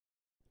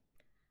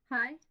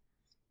Hi,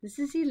 this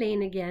is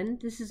Elaine again.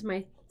 This is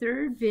my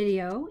third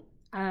video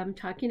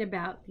talking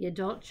about the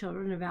Adult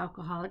Children of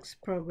Alcoholics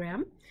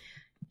program.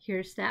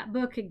 Here's that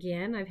book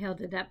again. I've held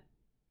it up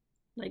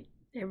like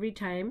every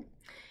time.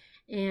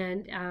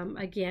 And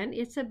again,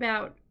 it's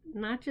about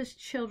not just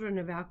children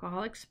of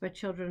alcoholics, but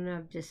children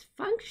of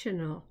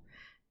dysfunctional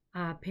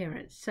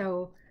parents.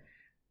 So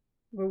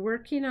we're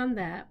working on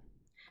that.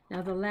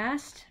 Now, the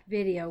last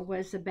video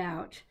was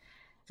about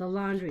the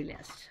laundry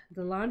list.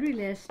 The laundry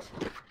list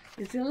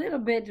is a little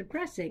bit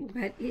depressing,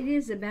 but it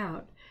is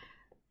about,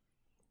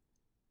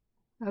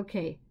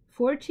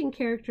 14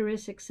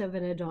 characteristics of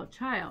an adult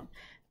child.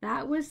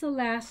 That was the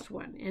last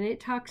one, and it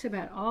talks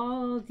about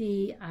all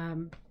the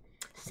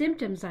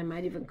symptoms, I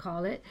might even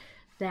call it,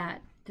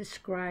 that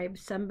describe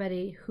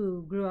somebody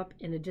who grew up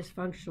in a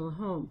dysfunctional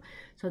home.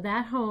 So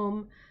that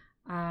home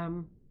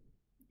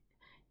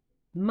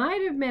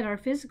might have met our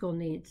physical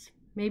needs,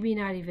 maybe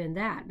not even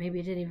that, maybe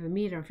it didn't even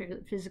meet our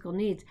physical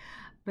needs,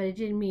 but it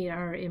didn't meet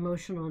our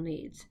emotional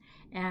needs.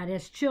 And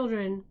as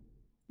children,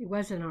 it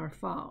wasn't our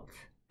fault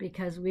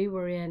because we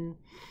were in,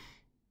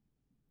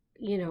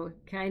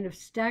 kind of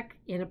stuck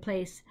in a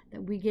place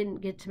that we didn't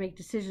get to make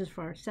decisions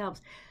for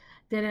ourselves.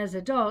 Then as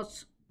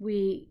adults,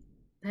 we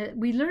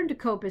learn to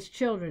cope as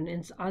children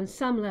and on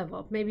some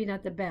level, maybe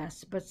not the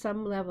best, but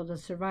some level to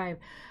survive.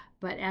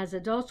 But as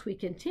adults, we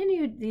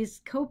continued these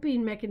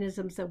coping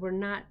mechanisms that were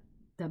not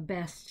the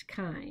best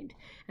kind.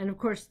 And of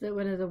course,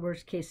 one of the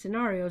worst case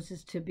scenarios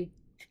is to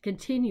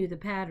continue the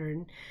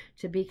pattern,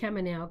 to become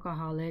an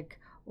alcoholic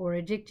or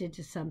addicted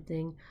to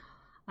something,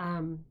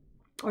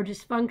 or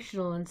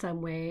dysfunctional in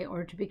some way,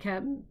 or to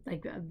become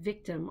like a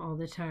victim all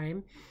the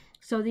time.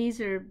 So these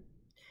are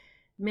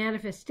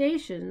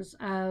manifestations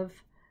of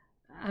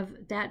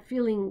that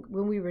feeling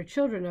when we were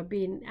children of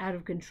being out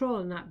of control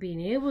and not being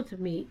able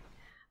to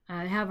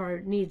have our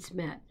needs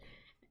met.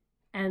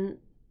 And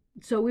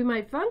so we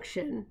might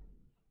function,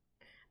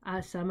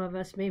 some of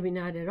us maybe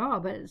not at all,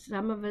 but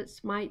some of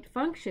us might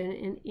function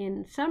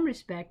in some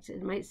respects.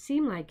 It might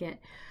seem like it,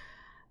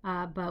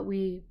 but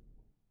we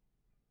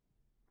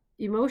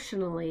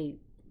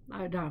emotionally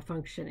are not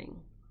functioning.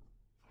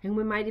 And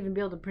we might even be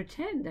able to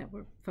pretend that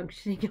we're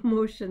functioning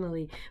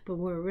emotionally, but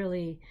we're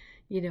really,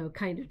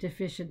 kind of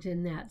deficient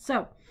in that.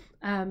 So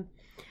that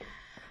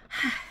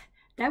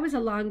was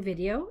a long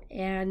video,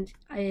 and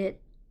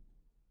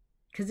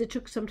because it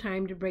took some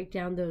time to break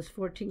down those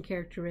 14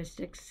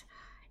 characteristics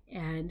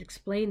and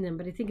explain them,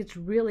 but I think it's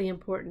really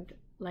important,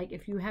 like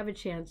if you have a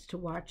chance to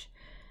watch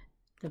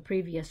the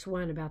previous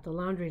one about the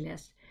laundry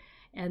list.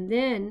 And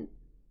then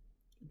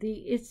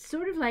it's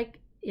sort of like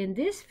in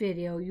this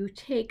video, you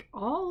take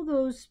all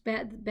those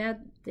bad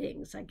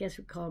things, I guess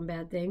we call them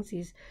bad things,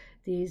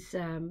 these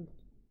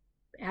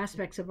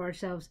aspects of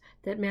ourselves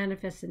that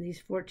manifest in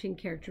these 14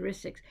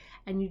 characteristics,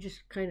 and you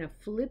just kind of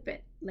flip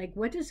it. Like,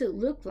 what does it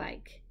look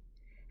like?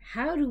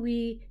 How do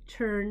we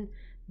turn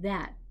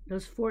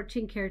those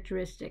 14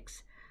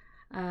 characteristics,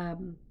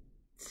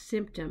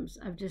 symptoms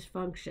of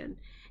dysfunction,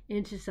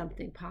 into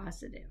something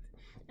positive?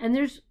 And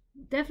there's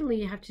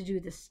definitely, you have to do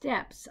the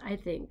steps. I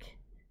think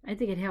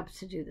it helps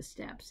to do the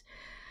steps.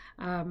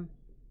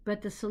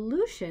 But the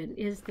solution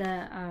is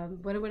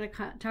what I want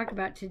to talk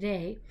about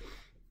today.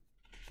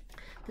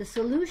 The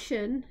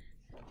solution,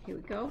 here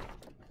we go,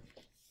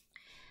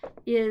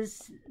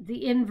 is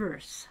the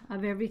inverse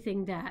of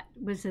everything that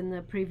was in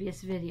the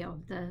previous video,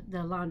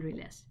 the laundry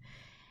list.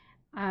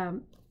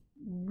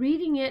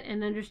 Reading it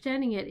and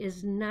understanding it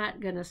is not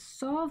going to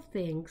solve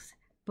things,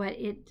 but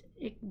it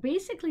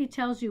basically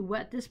tells you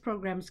what this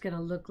program is going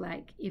to look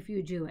like if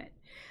you do it,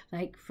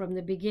 like from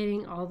the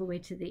beginning all the way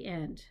to the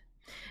end.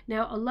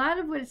 Now, a lot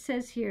of what it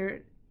says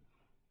here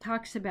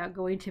talks about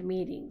going to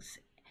meetings.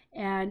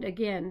 And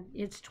again,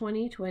 it's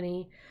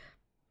 2020,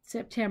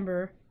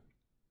 September,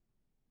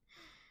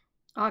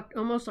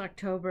 almost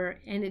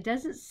October, and it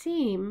doesn't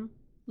seem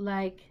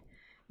like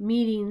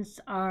meetings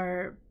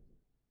are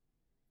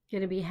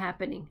going to be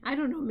happening. I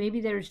don't know, maybe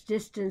there's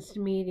distanced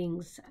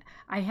meetings.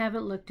 I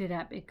haven't looked it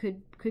up. It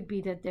could be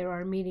that there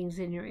are meetings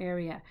in your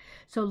area.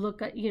 So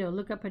look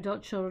up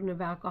Adult Children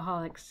of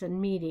Alcoholics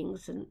and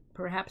meetings, and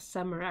perhaps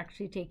some are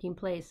actually taking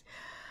place.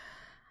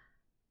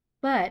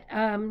 But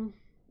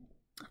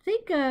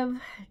think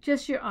of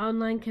just your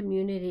online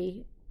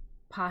community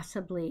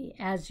possibly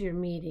as your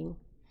meeting,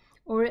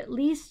 or at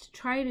least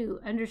try to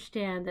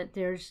understand that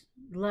there's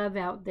love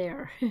out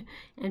there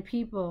and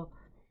people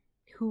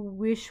who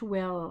wish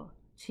well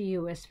to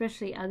you,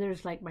 especially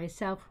others like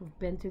myself who've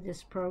been through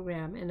this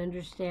program and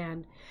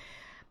understand.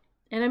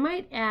 And I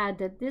might add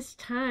that this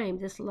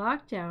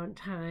lockdown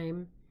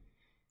time,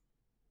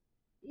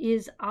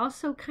 is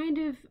also kind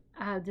of,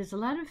 there's a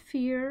lot of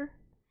fear,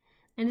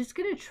 and it's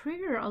going to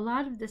trigger a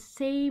lot of the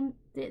same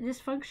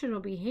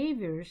dysfunctional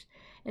behaviors,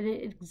 and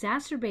it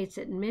exacerbates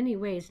it in many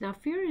ways. Now,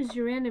 fear is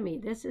your enemy.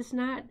 This is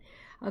not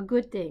a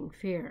good thing,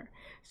 fear.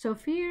 So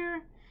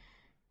fear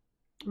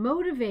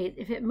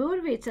if it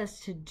motivates us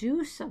to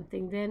do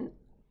something, then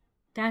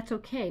that's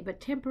okay, but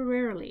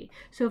temporarily.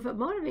 So if it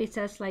motivates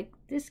us, like,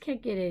 this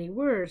can't get any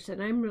worse,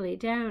 and I'm really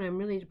down, I'm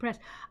really depressed,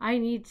 I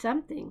need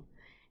something,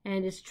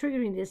 and it's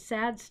triggering this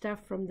sad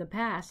stuff from the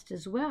past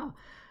as well,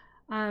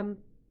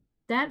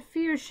 that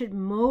fear should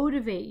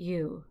motivate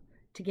you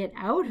to get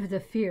out of the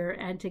fear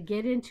and to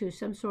get into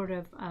some sort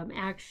of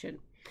action.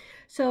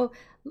 So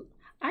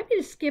I'm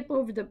going to skip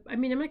over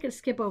I'm not going to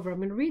skip over, I'm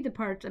going to read the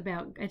parts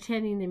about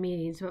attending the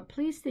meetings, but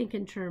please think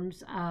in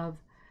terms of,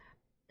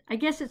 I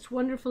guess it's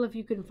wonderful if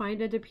you can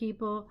find other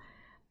people,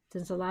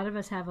 since a lot of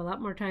us have a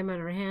lot more time on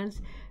our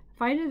hands.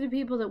 Find other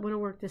people that want to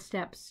work the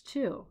steps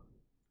too,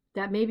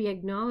 that maybe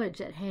acknowledge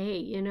that,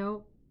 hey,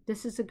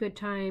 this is a good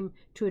time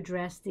to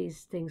address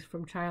these things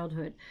from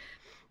childhood.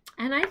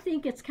 And I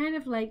think it's kind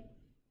of like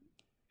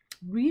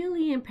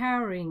really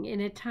empowering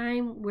in a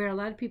time where a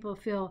lot of people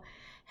feel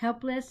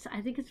helpless.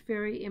 I think it's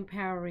very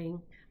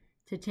empowering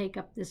to take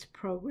up this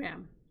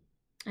program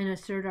and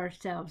assert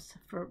ourselves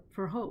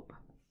for hope.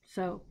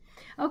 So,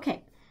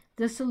 okay,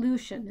 the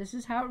solution. This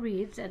is how it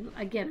reads. And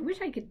again, I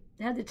wish I could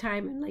have the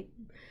time and like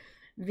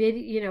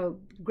video,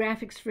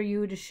 graphics for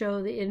you to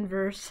show the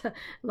inverse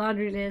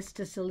laundry list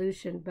to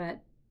solution, but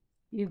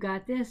you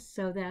got this,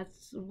 so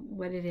that's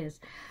what it is.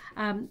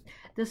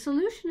 The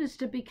solution is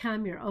to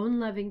become your own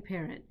loving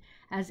parent.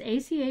 As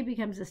ACA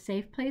becomes a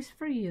safe place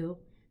for you,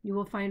 you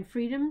will find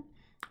freedom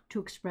to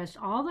express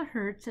all the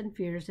hurts and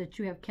fears that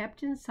you have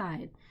kept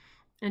inside,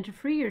 and to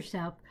free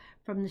yourself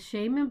from the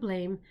shame and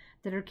blame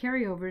that are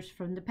carryovers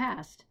from the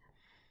past.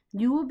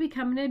 You will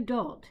become an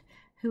adult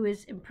who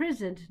is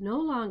imprisoned no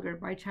longer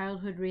by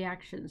childhood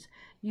reactions.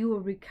 You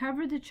will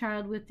recover the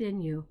child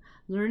within you,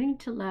 learning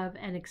to love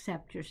and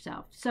accept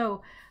yourself.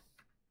 So,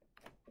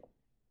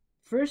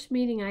 first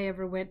meeting I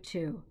ever went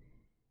to,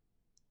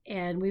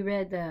 and we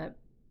read the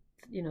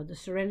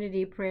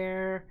Serenity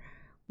Prayer.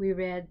 We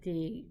read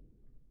the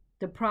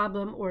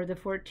problem, or the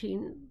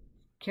 14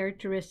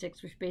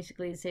 characteristics, which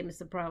basically is the same as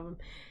the problem.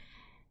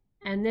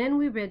 And then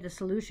we read the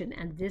solution,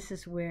 and this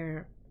is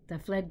where the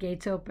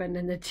floodgates opened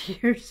and the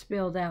tears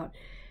spilled out.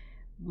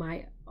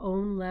 My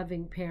own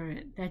loving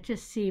parent. That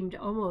just seemed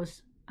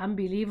almost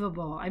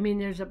unbelievable. I mean,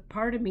 there's a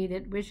part of me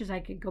that wishes I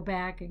could go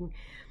back and,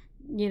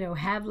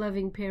 have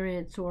loving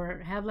parents, or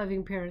have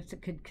loving parents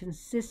that could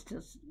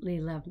consistently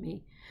love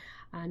me.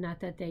 Not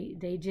that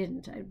they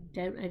didn't.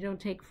 I don't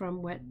take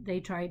from what they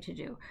tried to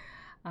do.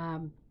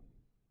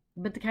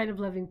 But the kind of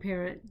loving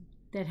parent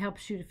that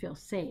helps you to feel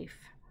safe.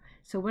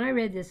 So when I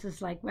read this,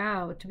 it's like,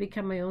 wow, to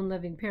become my own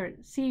loving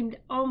parent seemed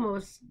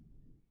almost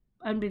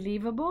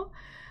unbelievable.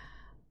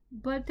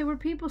 But there were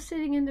people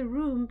sitting in the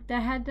room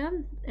that had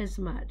done as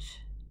much.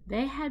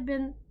 They had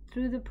been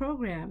through the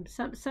program.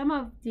 Some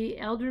of the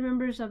elder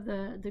members of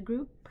the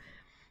group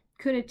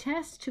could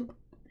attest to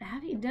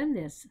having done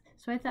this.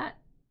 So I thought,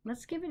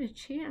 let's give it a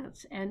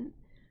chance. And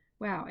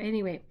wow,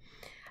 anyway,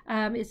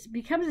 it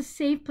becomes a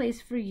safe place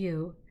for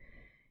you.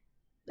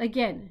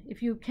 Again,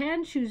 if you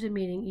can choose a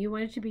meeting, you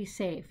want it to be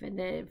safe, and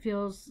that it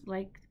feels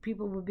like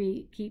people will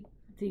keep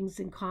things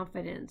in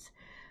confidence.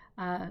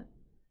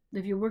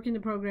 If you're working the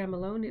program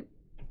alone,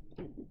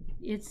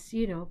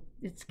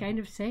 it's kind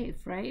of safe,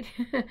 right?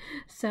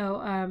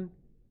 So,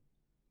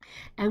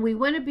 and we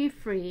want to be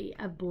free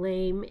of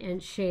blame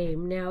and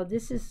shame. Now,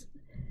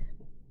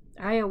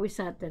 I always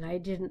thought that I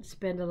didn't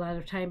spend a lot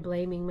of time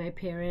blaming my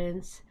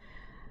parents,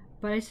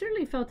 but I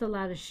certainly felt a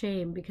lot of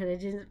shame because I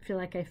didn't feel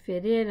like I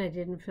fit in. I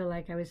didn't feel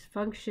like I was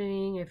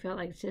functioning. I felt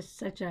like just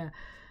such a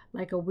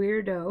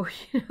weirdo,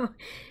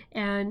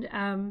 and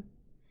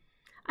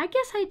I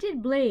guess I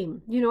did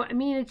blame,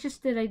 it's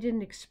just that I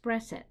didn't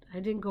express it. I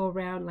didn't go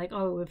around like,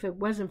 oh, if it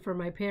wasn't for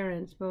my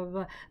parents, blah, blah,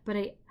 blah.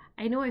 But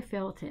I know I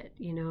felt it,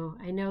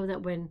 I know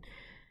that when,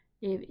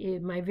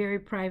 in my very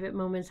private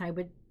moments, I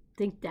would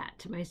think that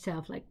to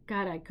myself, like,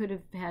 God, I could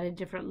have had a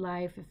different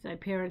life if my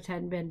parents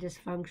hadn't been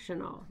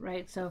dysfunctional,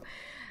 right? So,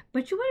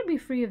 but you want to be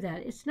free of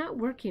that. It's not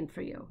working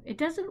for you. It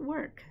doesn't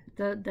work.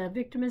 The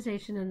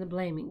victimization and the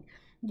blaming.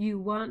 You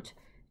want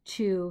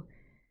to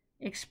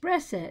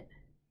express it,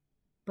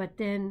 but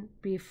then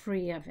be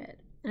free of it.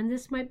 And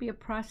this might be a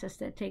process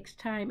that takes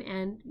time,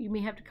 and you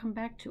may have to come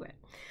back to it.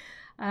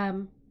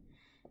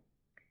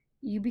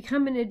 You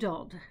become an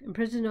adult,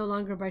 imprisoned no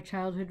longer by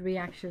childhood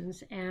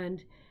reactions.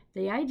 And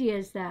the idea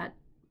is that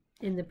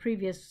in the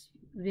previous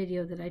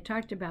video that I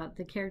talked about,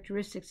 the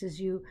characteristics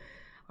is you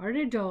are an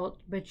adult,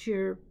 but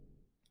you're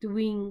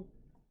doing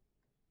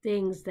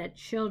things that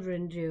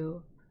children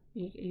do.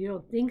 You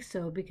don't think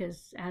so,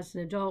 because as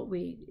an adult,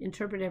 we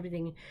interpret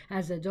everything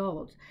as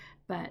adult,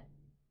 but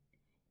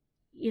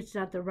it's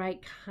not the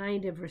right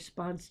kind of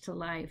response to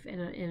life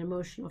and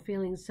emotional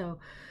feelings. So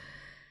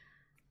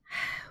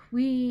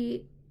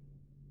we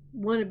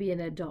want to be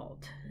an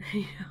adult,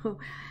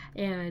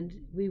 and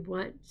we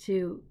want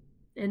to,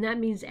 and that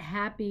means a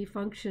happy,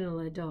 functional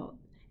adult.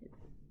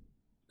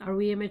 Are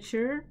we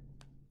immature?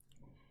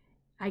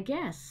 I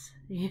guess,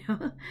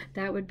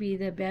 that would be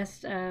the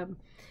best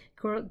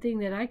thing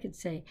that I could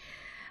say.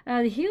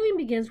 The healing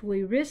begins when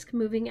we risk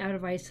moving out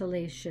of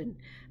isolation.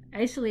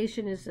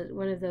 isolation is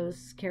one of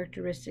those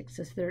characteristics,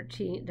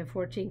 the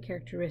 14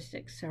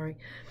 characteristics, sorry.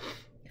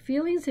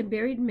 Feelings and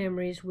buried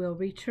memories will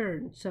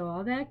return. So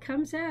all that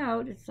comes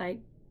out. It's like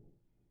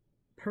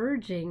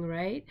purging,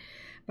 right?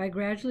 By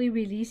gradually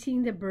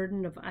releasing the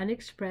burden of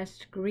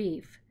unexpressed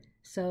grief.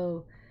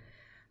 So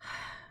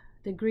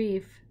the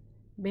grief,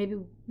 maybe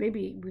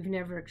we've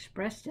never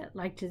expressed it,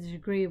 like to the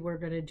degree we're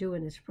going to do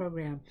in this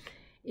program.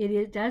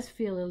 It does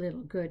feel a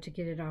little good to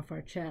get it off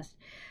our chest.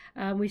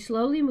 We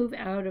slowly move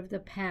out of the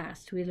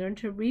past. We learn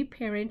to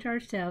reparent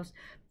ourselves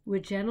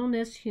with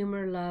gentleness,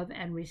 humor, love,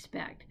 and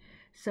respect.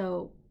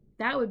 So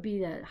that would be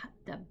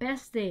the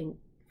best thing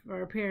for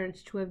our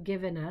parents to have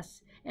given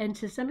us. And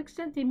to some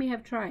extent, they may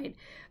have tried.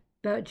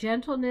 But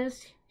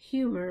gentleness,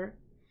 humor,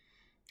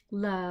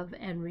 love,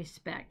 and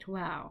respect.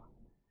 Wow.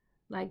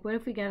 Like, what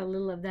if we got a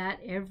little of that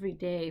every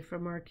day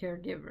from our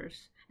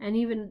caregivers and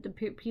even the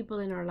people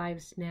in our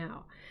lives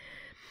now?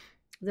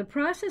 The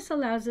process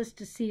allows us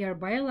to see our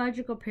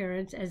biological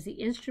parents as the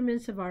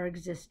instruments of our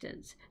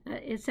existence.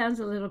 It sounds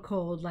a little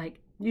cold,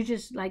 like, you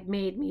just like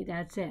made me,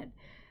 that's it.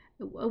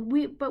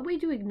 But we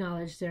do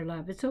acknowledge their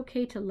love. It's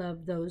okay to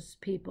love those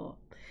people.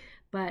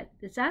 But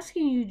it's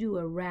asking you to do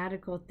a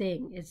radical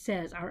thing. It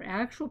says our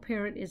actual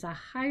parent is a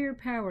higher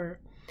power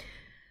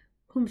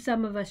whom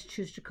some of us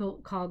choose to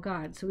call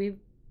God. So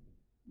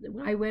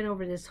I went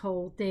over this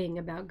whole thing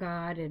about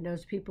God and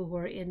those people who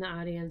are in the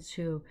audience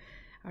who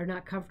are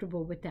not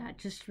comfortable with that.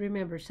 Just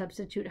remember,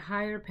 substitute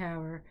higher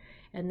power,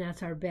 and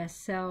that's our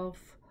best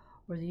self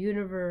or the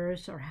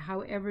universe or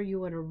however you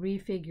want to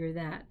refigure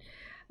that.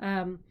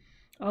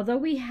 Although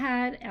we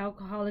had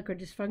alcoholic or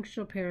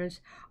dysfunctional parents,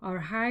 our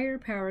higher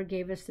power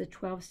gave us the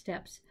 12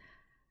 steps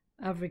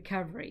of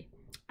recovery.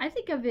 I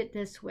think of it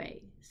this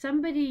way.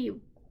 Somebody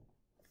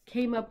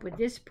came up with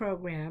this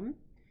program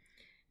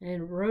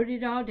and wrote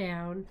it all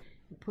down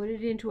and put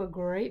it into a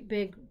great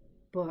big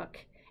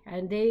book,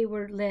 and they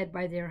were led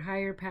by their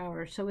higher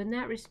power. So in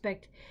that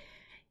respect,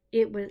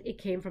 it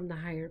came from the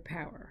higher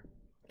power,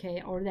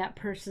 okay, or that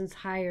person's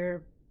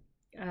higher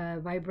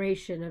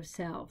vibration of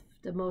self,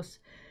 the most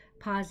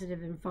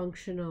positive and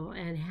functional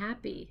and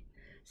happy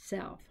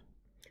self.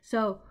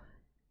 So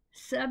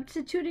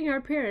substituting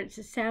our parents,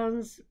 it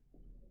sounds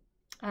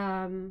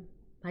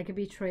like a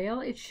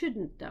betrayal. It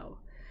shouldn't, though.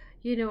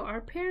 You know,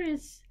 our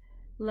parents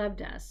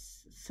loved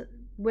us.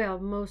 Well,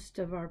 most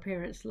of our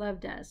parents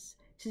loved us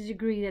to the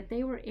degree that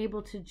they were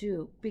able to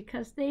do,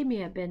 because they may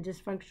have been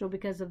dysfunctional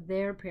because of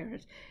their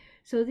parents.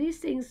 So these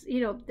things,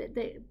 you know,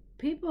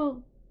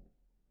 people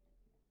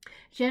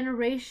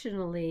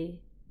generationally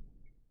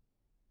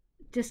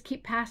just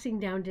keep passing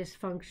down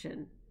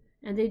dysfunction,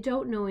 and they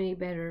don't know any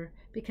better,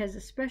 because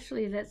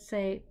especially, let's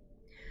say,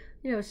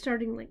 you know,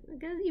 starting like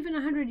even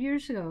 100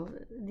 years ago,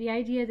 the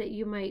idea that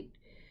you might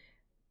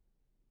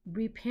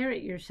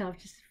reparent yourself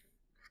just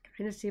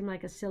kind of seemed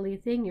like a silly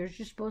thing. You're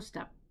just supposed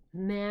to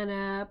man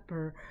up,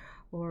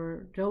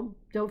 or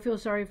don't feel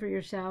sorry for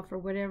yourself, or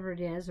whatever it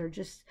is, or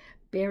just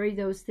bury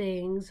those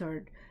things,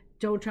 or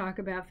don't talk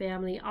about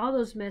family. All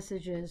those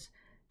messages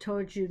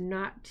told you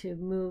not to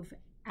move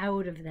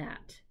out of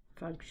that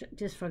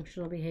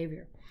dysfunctional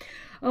behavior.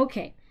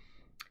 Okay,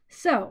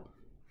 so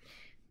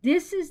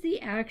this is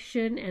the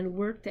action and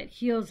work that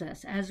heals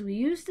us. As we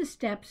use the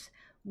steps,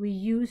 we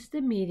use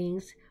the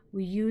meetings,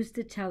 we use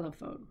the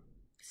telephone.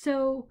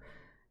 So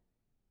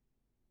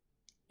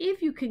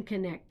if you can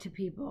connect to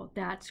people,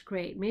 that's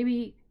great.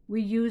 Maybe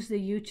we use the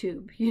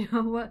YouTube. You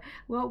know,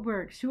 what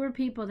works? Who are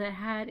people that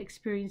had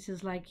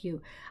experiences like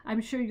you?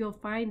 I'm sure you'll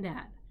find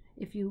that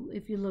if you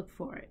look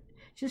for it.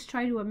 Just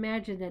try to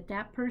imagine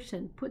that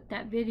person put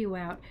that video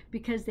out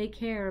because they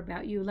care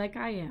about you, like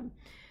I am.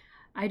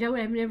 I've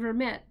never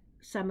met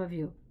some of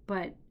you,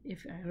 but I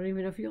don't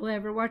even know if you'll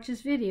ever watch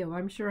this video.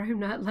 I'm sure I'm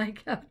not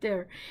like up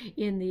there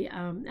in the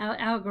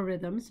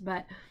algorithms,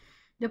 but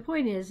the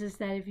point is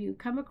that if you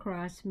come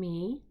across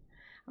me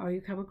or you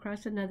come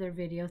across another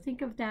video,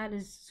 think of that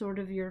as sort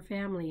of your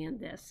family in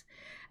this,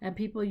 and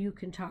people you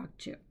can talk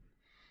to.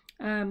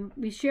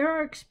 We share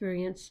our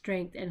experience,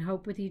 strength, and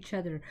hope with each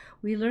other.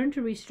 We learn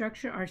to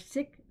restructure our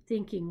sick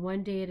thinking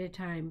one day at a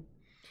time.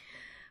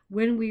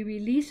 When we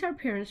release our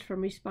parents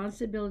from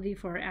responsibility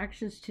for our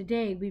actions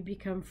today, we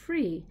become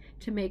free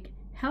to make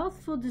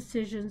healthful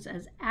decisions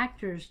as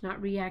actors,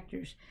 not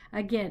reactors.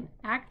 Again,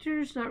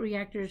 actors, not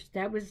reactors.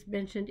 That was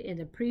mentioned in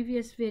the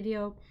previous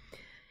video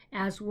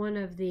as one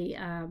of the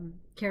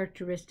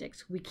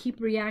characteristics. We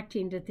keep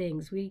reacting to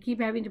things. We keep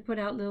having to put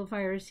out little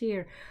fires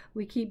here.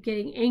 We keep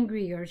getting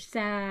angry or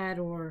sad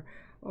or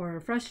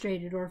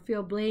frustrated, or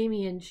feel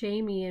blamey and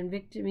shamey and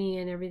victimy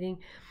and everything.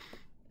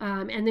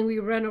 And then we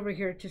run over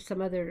here to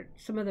some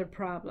other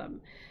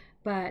problem.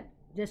 But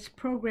this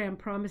program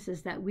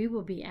promises that we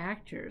will be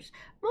actors.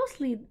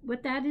 Mostly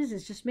what that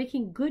is just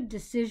making good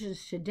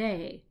decisions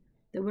today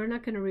that we're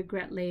not going to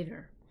regret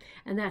later.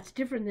 And that's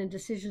different than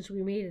decisions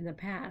we made in the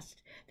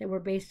past that were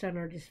based on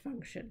our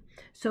dysfunction.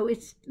 So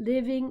it's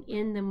living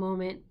in the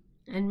moment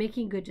and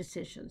making good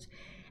decisions.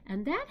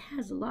 And that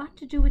has a lot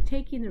to do with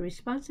taking the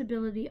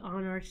responsibility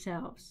on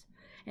ourselves.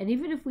 And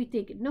even if we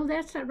think, no,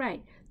 that's not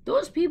right,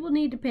 Those people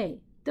need to pay.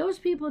 Those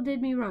people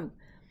did me wrong.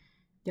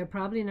 They're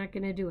probably not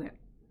going to do it,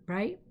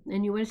 right?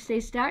 And you want to stay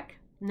stuck?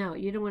 No,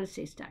 you don't want to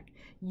stay stuck.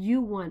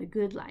 You want a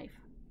good life.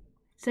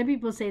 Some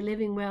people say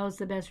living well is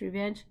the best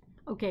revenge.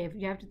 Okay, if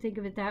you have to think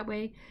of it that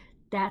way,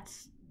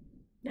 that's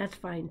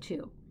fine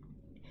too.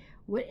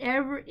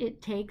 Whatever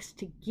it takes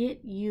to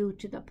get you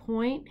to the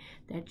point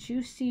that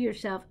you see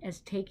yourself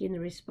as taking the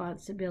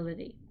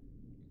responsibility.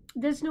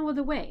 There's no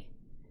other way.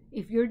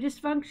 If you're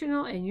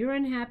dysfunctional and you're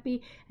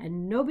unhappy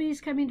and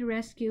nobody's coming to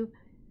rescue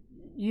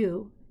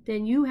you,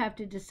 then you have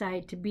to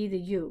decide to be the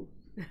you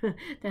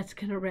that's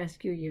going to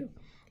rescue you,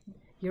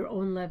 your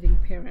own loving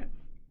parent.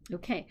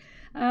 Okay.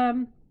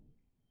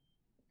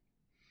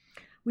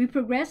 We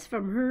progress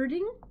from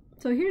hurting.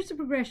 So here's the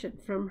progression: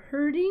 from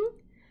hurting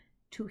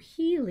to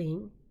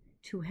healing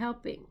to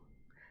helping.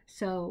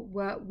 So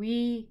what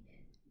we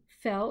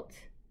felt,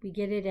 we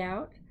get it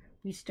out,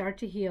 we start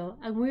to heal,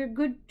 and we're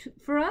good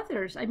for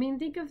others. I mean,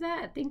 think of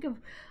that. Think of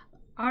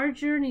our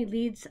journey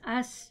leads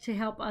us to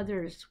help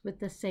others with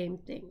the same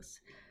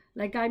things,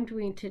 like I'm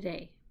doing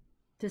today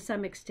to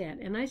some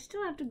extent. And I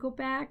still have to go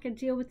back and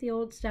deal with the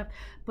old stuff,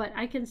 but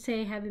I can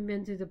say, having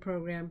been through the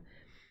program,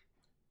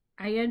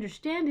 I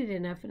understand it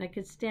enough, and I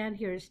could stand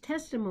here as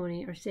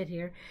testimony, or sit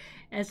here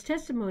as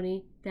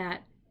testimony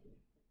that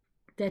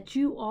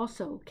you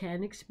also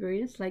can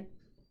experience like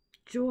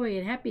joy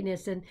and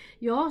happiness. And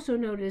you also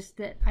notice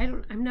that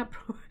I'm not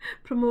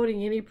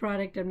promoting any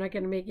product. I'm not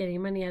going to make any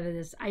money out of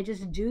this. I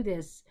just do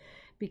this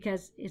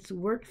because it's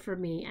worked for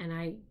me, and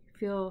I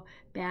feel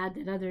bad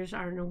that others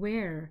aren't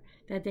aware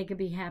that they could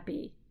be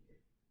happy,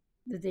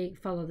 that they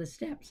follow the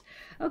steps.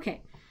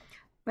 Okay.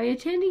 By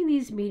attending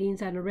these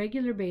meetings on a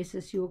regular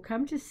basis, you will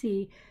come to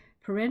see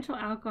parental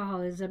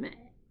alcoholism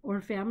or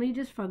family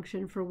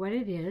dysfunction for what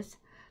it is,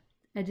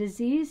 a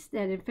disease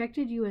that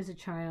infected you as a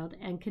child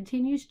and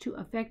continues to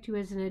affect you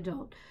as an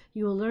adult.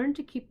 You will learn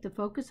to keep the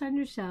focus on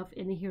yourself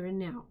in the here and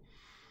now.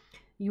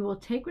 You will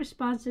take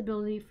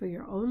responsibility for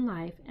your own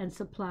life and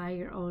supply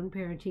your own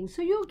parenting.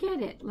 So you'll get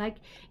it. Like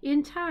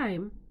in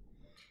time,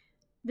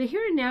 the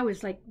here and now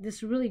is like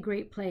this really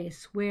great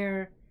place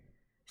where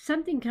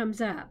something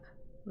comes up,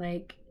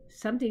 like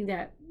something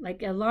that,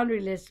 like a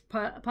laundry list,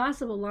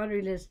 possible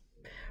laundry list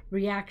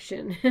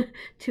reaction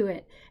to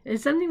it.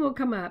 And something will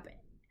come up,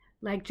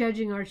 like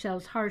judging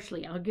ourselves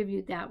harshly. I'll give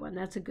you that one.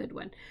 That's a good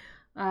one.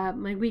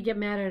 Like we get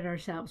mad at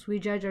ourselves. We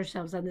judge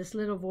ourselves on this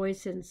little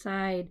voice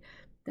inside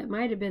that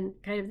might have been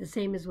kind of the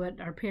same as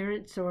what our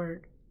parents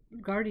or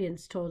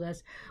guardians told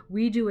us.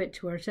 We do it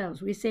to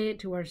ourselves. We say it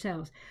to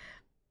ourselves.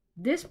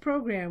 This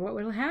program, what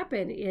will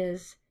happen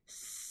is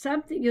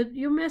something,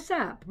 you'll mess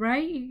up,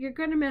 right? You're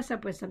going to mess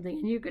up with something,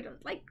 and you're going to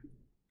like,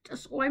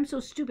 just, oh, I'm so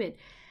stupid.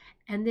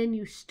 And then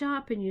you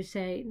stop and you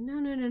say,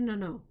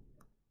 no.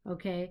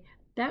 Okay.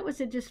 That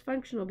was a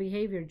dysfunctional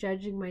behavior,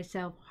 judging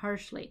myself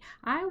harshly.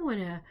 I want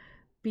to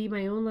be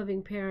my own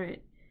loving parent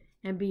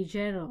and be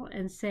gentle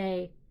and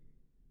say,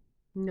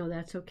 no,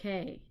 that's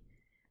okay.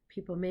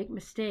 People make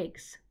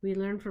mistakes. We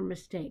learn from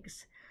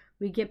mistakes.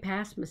 We get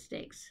past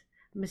mistakes.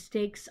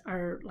 Mistakes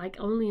are like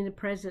only in the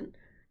present.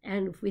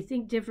 And if we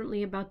think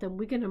differently about them,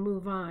 we're going to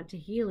move on to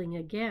healing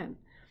again.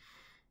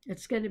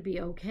 It's going to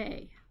be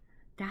okay.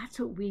 That's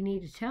what we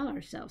need to tell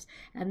ourselves.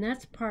 And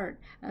that's part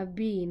of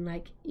being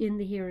like in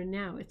the here and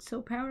now. It's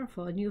so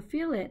powerful. And you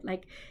feel it.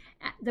 Like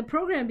the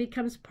program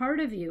becomes part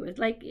of you. It's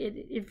like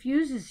it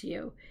infuses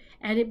you.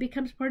 And it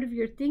becomes part of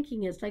your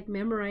thinking. It's like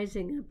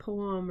memorizing a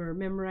poem or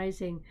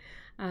memorizing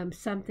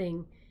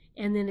something.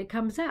 And then it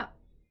comes up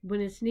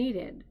when it's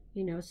needed.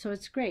 So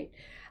it's great.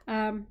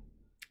 And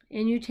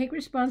you take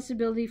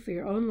responsibility for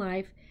your own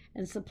life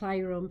and supply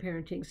your own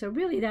parenting. So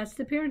really, that's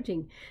the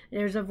parenting.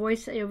 There's a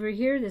voice over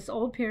here. This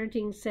old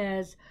parenting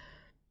says,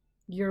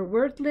 you're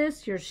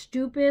worthless, you're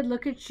stupid,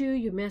 look at you,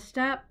 you messed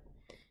up.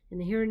 In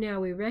the here and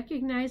now, we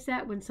recognize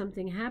that when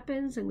something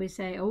happens, and we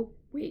say, oh,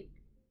 wait,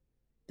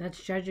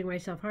 that's judging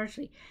myself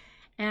harshly.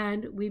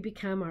 And we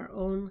become our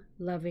own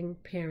loving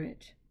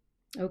parent.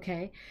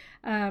 Okay?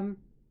 And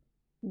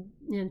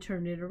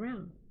turn it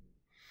around.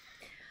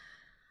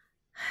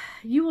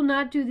 You will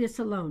not do this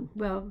alone.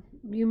 Well,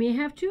 you may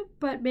have to,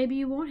 but maybe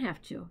you won't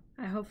have to.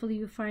 Hopefully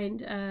you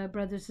find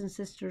brothers and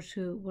sisters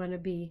who want to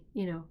be,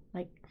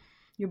 like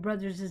your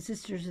brothers and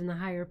sisters in the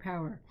higher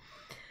power.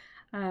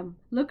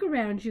 Look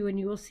around you and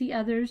you will see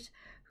others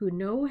who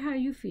know how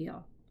you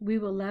feel. We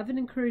will love and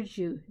encourage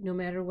you no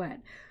matter what.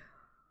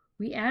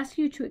 We ask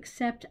you to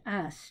accept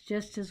us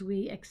just as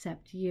we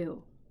accept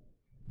you.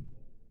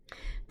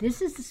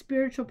 This is the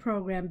spiritual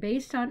program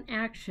based on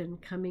action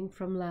coming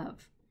from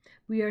love.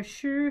 We are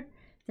sure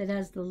that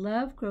as the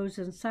love grows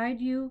inside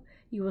you,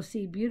 you will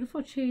see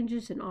beautiful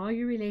changes in all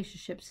your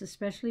relationships,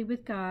 especially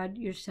with God,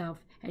 yourself,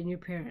 and your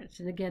parents.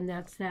 And again,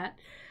 that's that.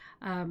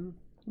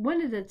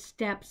 One of the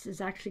steps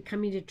is actually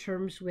coming to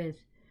terms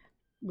with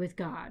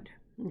God.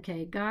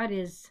 Okay, God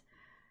is,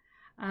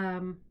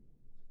 for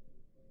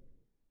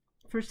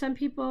some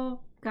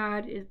people,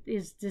 God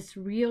is this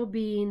real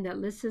being that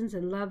listens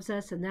and loves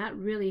us, and that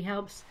really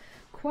helps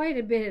quite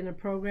a bit in a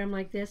program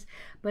like this,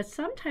 but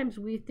sometimes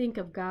we think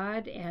of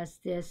God as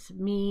this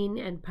mean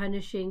and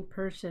punishing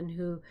person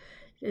who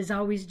is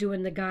always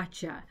doing the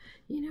gotcha.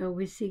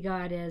 We see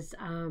God as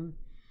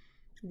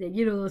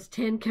those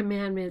 10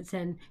 commandments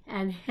and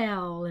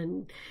hell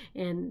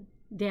and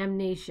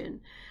damnation.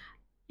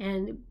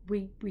 And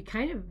we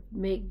kind of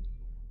make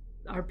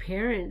our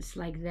parents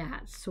like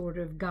that sort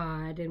of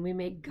God, and we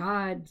make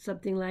God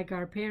something like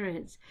our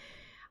parents.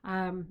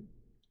 And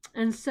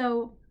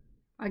so,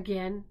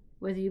 again,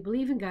 whether you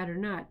believe in God or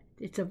not,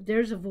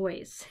 there's a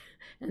voice,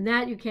 and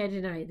that you can't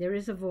deny. There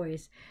is a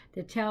voice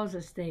that tells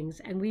us things,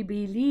 and we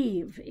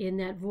believe in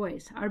that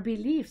voice. Our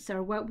beliefs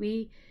are what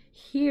we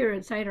hear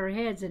inside our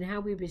heads and how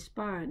we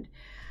respond.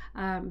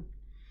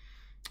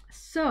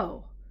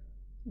 So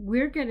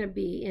we're going to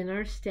be in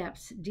our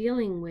steps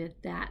dealing with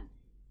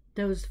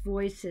those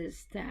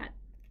voices that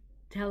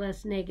tell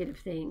us negative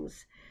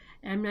things.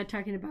 And I'm not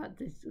talking about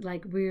this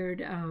like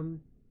weird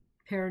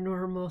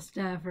paranormal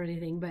stuff or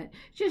anything, but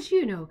just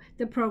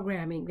the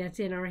programming that's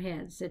in our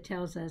heads that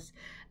tells us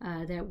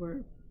that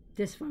we're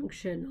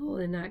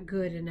dysfunctional and not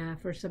good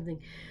enough or something.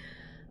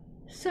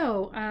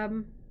 So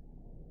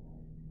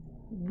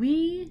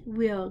we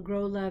will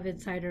grow love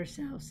inside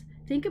ourselves.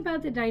 Think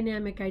about the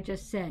dynamic I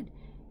just said.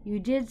 You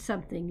did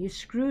something, you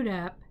screwed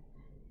up,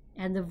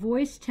 and the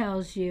voice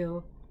tells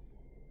you,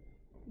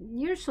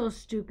 you're so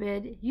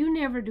stupid, you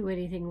never do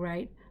anything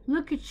right.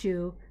 Look at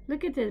you,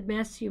 look at the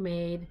mess you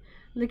made.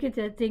 Look at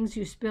the things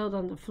you spilled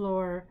on the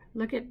floor.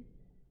 Look at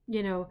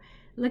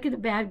the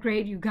bad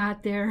grade you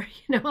got there,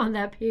 on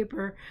that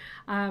paper.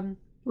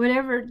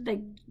 Whatever,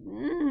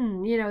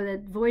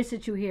 that voice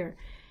that you hear.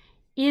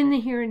 In the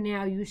here and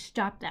now, you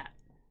stop that.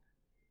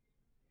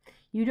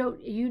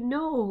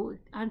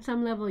 On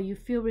some level, you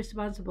feel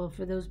responsible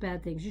for those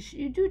bad things.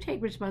 You do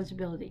take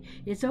responsibility.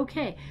 It's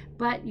okay.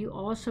 But you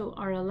also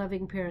are a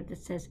loving parent that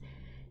says,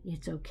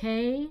 it's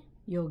okay,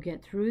 you'll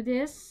get through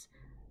this.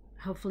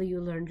 Hopefully you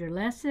learned your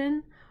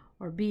lesson,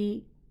 or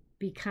be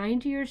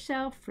kind to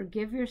yourself,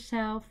 forgive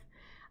yourself.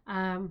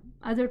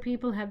 Other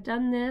people have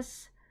done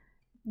this.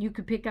 You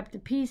could pick up the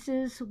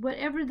pieces,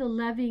 whatever the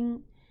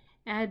loving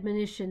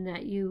admonition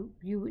that you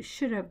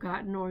should have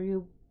gotten or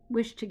you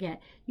wish to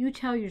get. You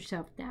tell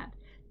yourself that.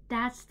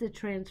 That's the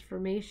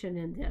transformation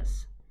in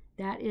this.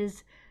 That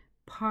is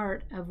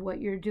part of what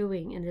you're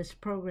doing in this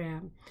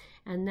program.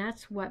 And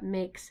that's what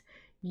makes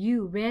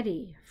you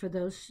ready for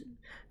those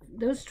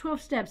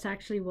 12 steps.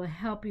 Actually will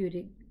help you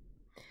to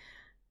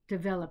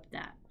develop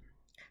that.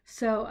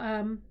 So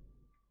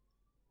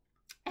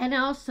and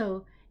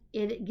also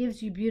it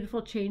gives you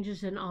beautiful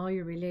changes in all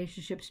your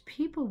relationships.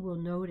 People will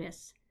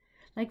notice.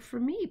 Like for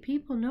me,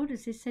 people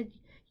notice. They said,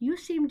 you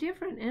seem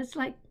different. And it's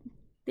like,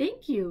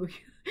 thank you.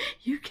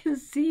 You can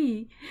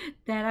see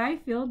that I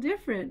feel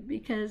different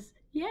because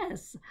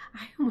yes,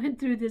 I went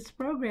through this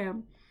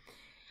program.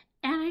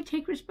 And I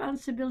take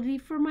responsibility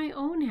for my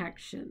own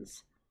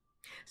actions.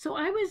 So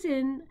I was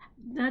in,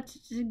 not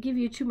to give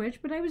you too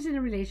much, but I was in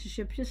a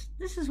relationship.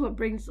 This is what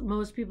brings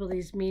most people to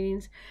these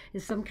meetings,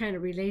 is some kind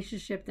of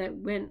relationship that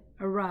went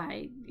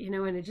awry,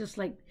 and it just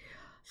like,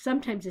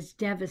 sometimes it's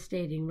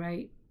devastating,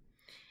 right?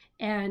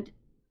 And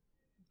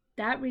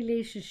that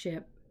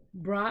relationship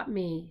brought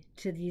me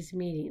to these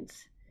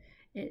meetings.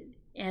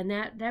 And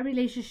that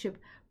relationship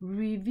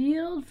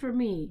revealed for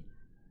me,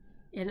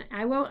 and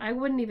I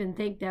wouldn't even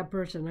thank that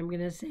person, I'm going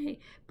to say,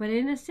 but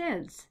in a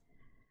sense,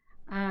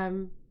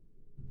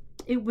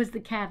 it was the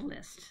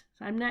catalyst.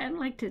 So I don't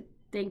like to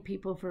thank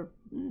people for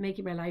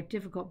making my life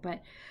difficult,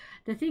 but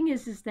the thing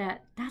is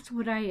that that's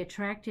what I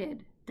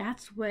attracted.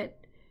 That's what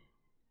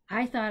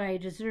I thought I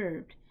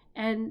deserved.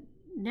 And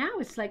now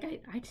it's like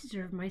I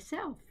deserve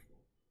myself.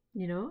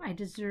 I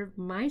deserve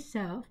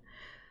myself,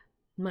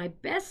 my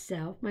best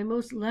self, my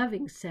most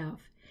loving self.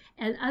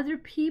 And other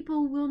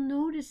people will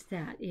notice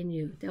that in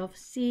you. They'll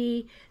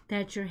see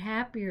that you're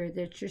happier,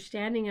 that you're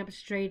standing up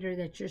straighter,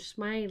 that you're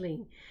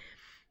smiling.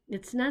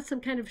 It's not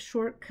some kind of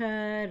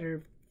shortcut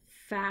or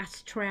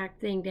fast track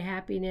thing to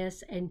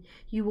happiness, and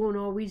you won't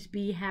always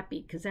be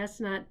happy because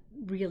that's not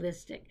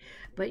realistic.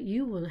 But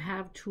you will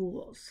have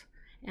tools,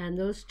 and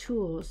those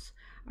tools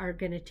are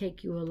going to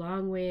take you a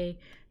long way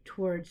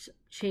towards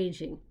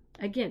changing.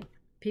 Again,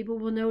 people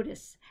will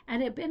notice,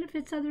 and it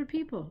benefits other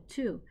people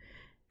too.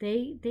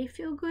 They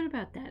feel good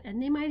about that,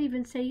 and they might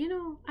even say,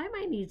 I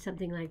might need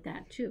something like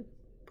that too.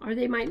 Or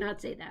they might not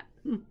say that.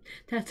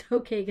 That's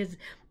okay, because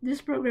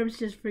this program is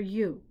just for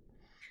you.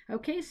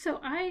 Okay,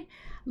 so I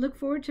look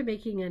forward to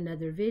making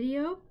another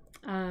video,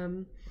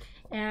 and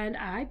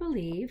I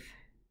believe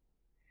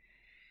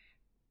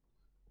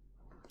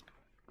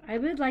I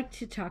would like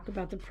to talk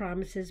about the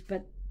promises,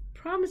 but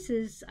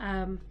promises,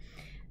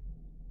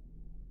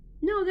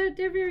 no,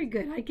 they're very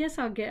good. I guess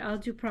I'll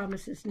do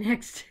promises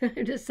next.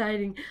 I'm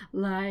deciding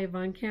live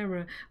on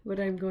camera what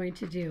I'm going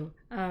to do.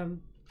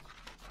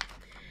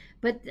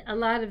 But a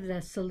lot of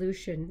the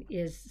solution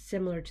is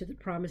similar to the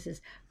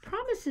promises.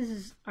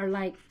 Promises are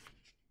like,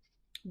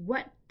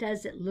 what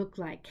does it look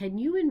like? Can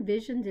you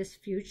envision this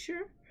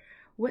future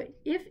What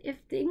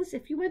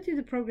if you went through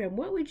the program,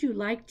 what would you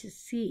like to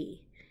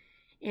see?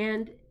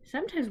 And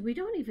sometimes we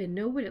don't even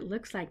know what it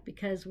looks like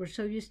because we're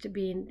so used to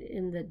being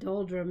in the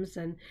doldrums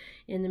and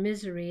in the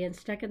misery and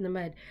stuck in the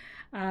mud.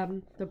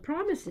 The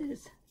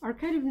promises are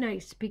kind of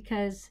nice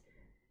because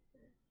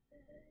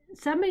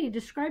somebody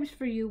describes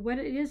for you what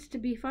it is to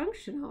be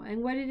functional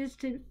and what it is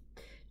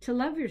to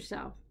love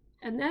yourself.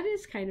 And that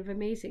is kind of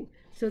amazing.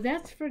 So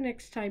that's for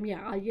next time.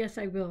 Yeah, yes,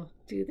 I will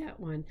do that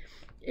one.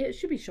 It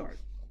should be short.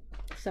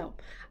 So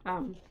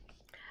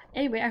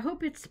anyway, I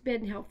hope it's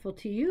been helpful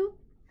to you.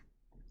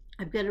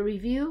 I've got a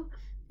review.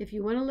 If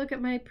you want to look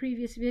at my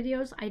previous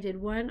videos, I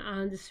did one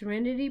on the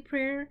Serenity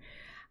Prayer,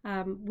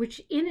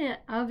 which in and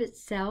of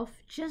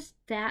itself, just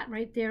that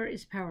right there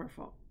is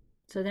powerful.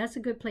 So that's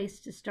a good place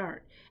to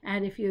start.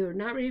 And if you're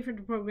not ready for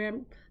the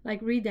program,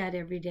 like read that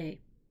every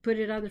day. Put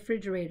it on the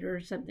refrigerator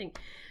or something.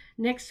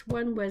 Next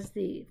one was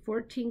the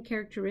 14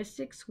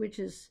 characteristics, which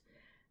is,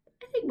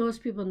 I think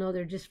most people know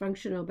they're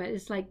dysfunctional, but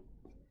it's like,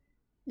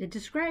 it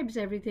describes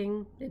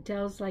everything. It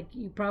tells like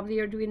you probably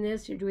are doing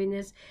this, you're doing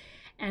this.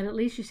 And at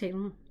least you say,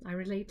 I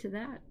relate to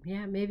that.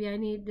 Yeah, maybe I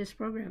need this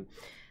program.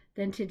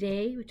 Then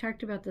today we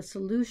talked about the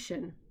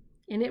solution.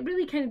 And it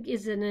really kind of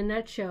is in a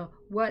nutshell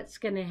what's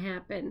going to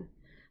happen.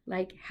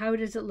 Like, how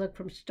does it look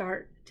from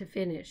start to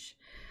finish?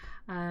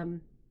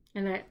 And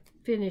that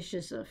finish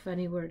is a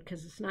funny word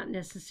because it's not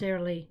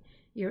necessarily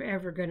you're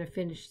ever going to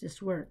finish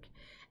this work.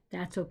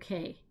 That's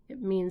okay.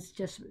 It means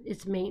just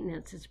it's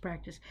maintenance, it's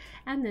practice.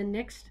 And then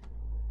next,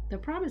 the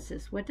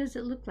promises. What does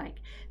it look like?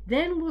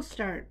 Then we'll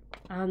start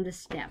on the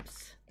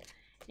steps.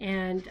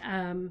 And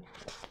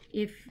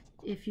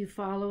if you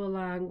follow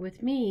along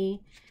with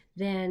me,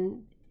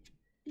 then,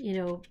 you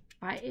know,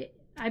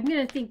 I'm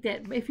going to think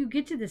that if you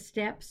get to the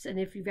steps, and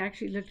if you've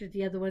actually looked at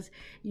the other ones,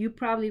 you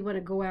probably want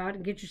to go out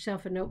and get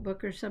yourself a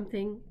notebook or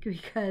something,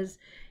 because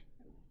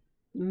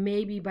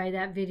maybe by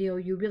that video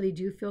you really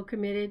do feel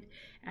committed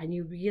and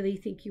you really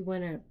think you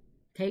want to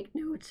take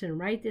notes and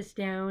write this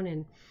down.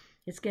 And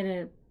it's going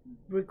to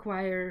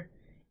require,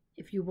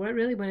 if you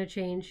really want to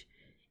change,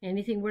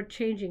 anything worth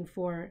changing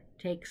for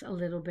takes a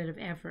little bit of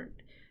effort.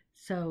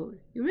 So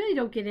you really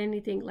don't get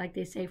anything, like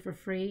they say, for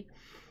free.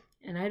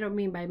 And I don't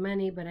mean by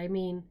money, but I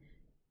mean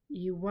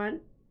you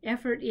want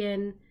effort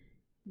in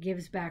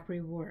gives back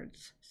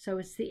rewards. So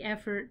it's the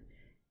effort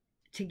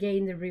to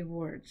gain the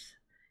rewards.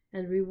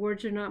 And the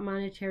rewards are not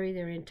monetary.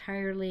 They're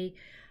entirely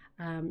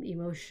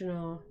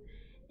emotional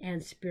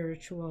and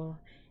spiritual.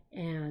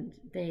 And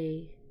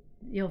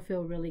you'll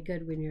feel really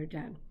good when you're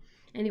done.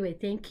 Anyway,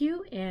 thank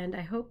you. And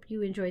I hope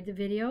you enjoyed the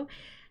video.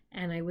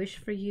 And I wish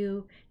for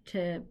you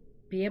to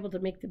be able to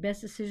make the best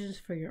decisions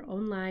for your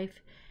own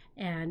life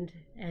and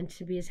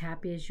to be as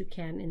happy as you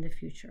can in the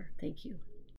future. Thank you.